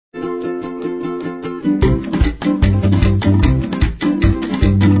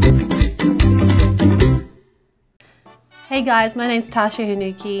Hey guys, my name's Tashia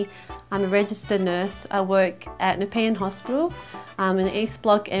Hunuki. I'm a registered nurse. I work at Nepean Hospital in the East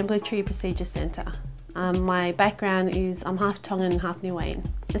Block Ambulatory Procedure Centre. My background is I'm half Tongan and half Niuean.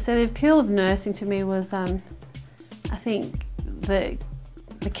 So the appeal of nursing to me was I think the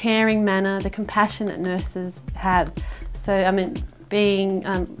caring manner, the compassion that nurses have. So I mean,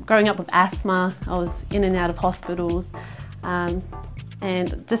 growing up with asthma, I was in and out of hospitals, and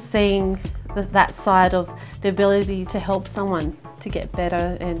just seeing that side of the ability to help someone to get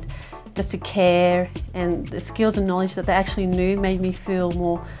better and just to care, and the skills and knowledge that they actually knew made me feel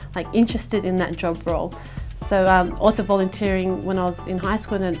more like interested in that job role. So also volunteering when I was in high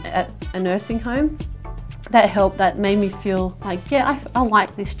school at a nursing home, that helped, that made me feel like, yeah, I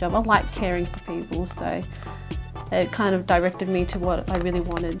like this job, I like caring for people, so it kind of directed me to what I really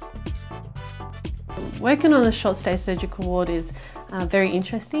wanted. Working on the short stay surgical ward is very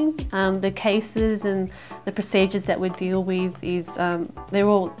interesting. The cases and the procedures that we deal with is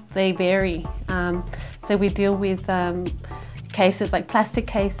they vary. So we deal with cases like plastic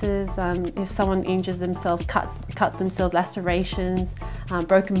cases, if someone injures themselves, cuts themselves, lacerations,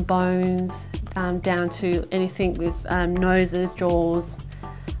 broken bones, down to anything with noses, jaws,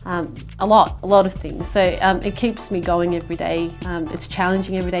 a lot of things. So it keeps me going every day. It's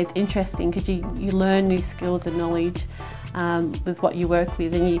challenging every day. It's interesting because you learn new skills and knowledge with what you work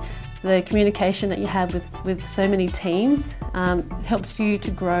with, and the communication that you have with so many teams helps you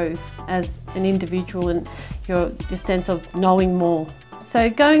to grow as an individual and your sense of knowing more. So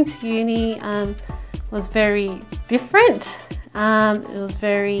going to uni was very different. It was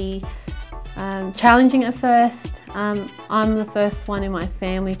very challenging at first. I'm the first one in my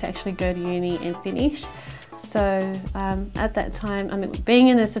family to actually go to uni and finish. So at that time, I mean, being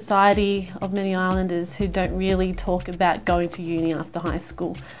in a society of many islanders who don't really talk about going to uni after high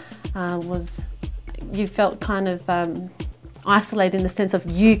school, you felt kind of isolated in the sense of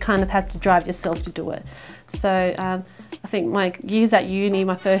you kind of have to drive yourself to do it. So I think my years at uni,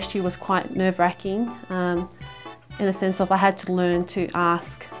 my first year was quite nerve-wracking in the sense of I had to learn to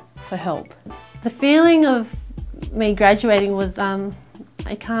ask for help. The feeling of me graduating was,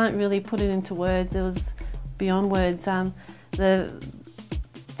 I can't really put it into words. It was beyond words. The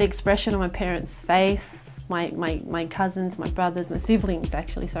expression on my parents' face, my cousins, my brothers, my siblings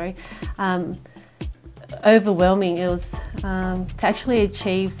actually, sorry, overwhelming. It was to actually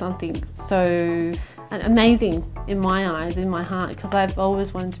achieve something so amazing in my eyes, in my heart, because I've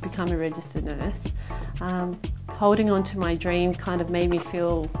always wanted to become a registered nurse. Holding on to my dream kind of made me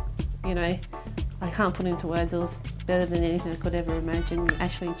feel, you know, I can't put it into words. It was better than anything I could ever imagine,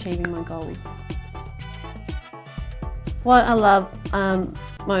 actually achieving my goals. What I love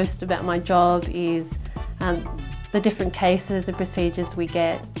most about my job is the different cases and procedures we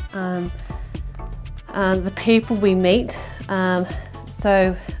get, the people we meet.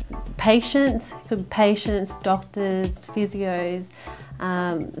 So patients, doctors, physios,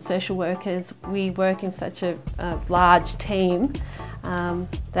 social workers. We work in such a large team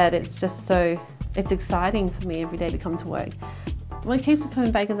that it's just it's exciting for me every day to come to work. What keeps me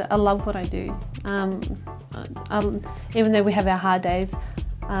coming back is that I love what I do. Even though we have our hard days,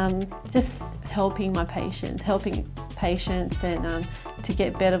 just helping patients and to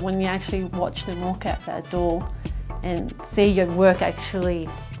get better. When you actually watch them walk out that door and see your work actually,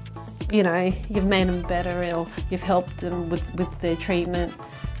 you know, you've made them better or you've helped them with their treatment,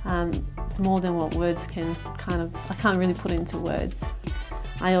 it's more than what words can I can't really put into words.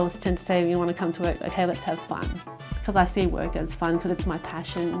 I always tend to say, if you want to come to work, okay, let's have fun. Because I see work as fun, because it's my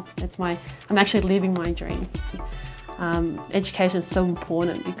passion. I'm actually living my dream. Education is so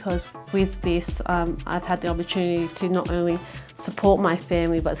important because with this, I've had the opportunity to not only support my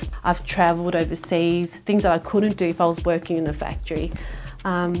family, but I've travelled overseas, things that I couldn't do if I was working in a factory.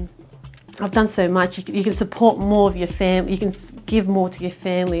 I've done so much. You can support more of your family, you can give more to your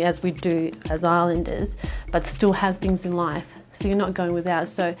family as we do as islanders, but still have things in life. So you're not going without.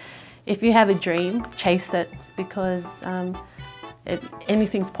 So if you have a dream, chase it, because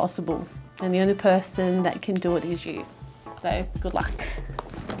anything's possible, and the only person that can do it is you. So good luck.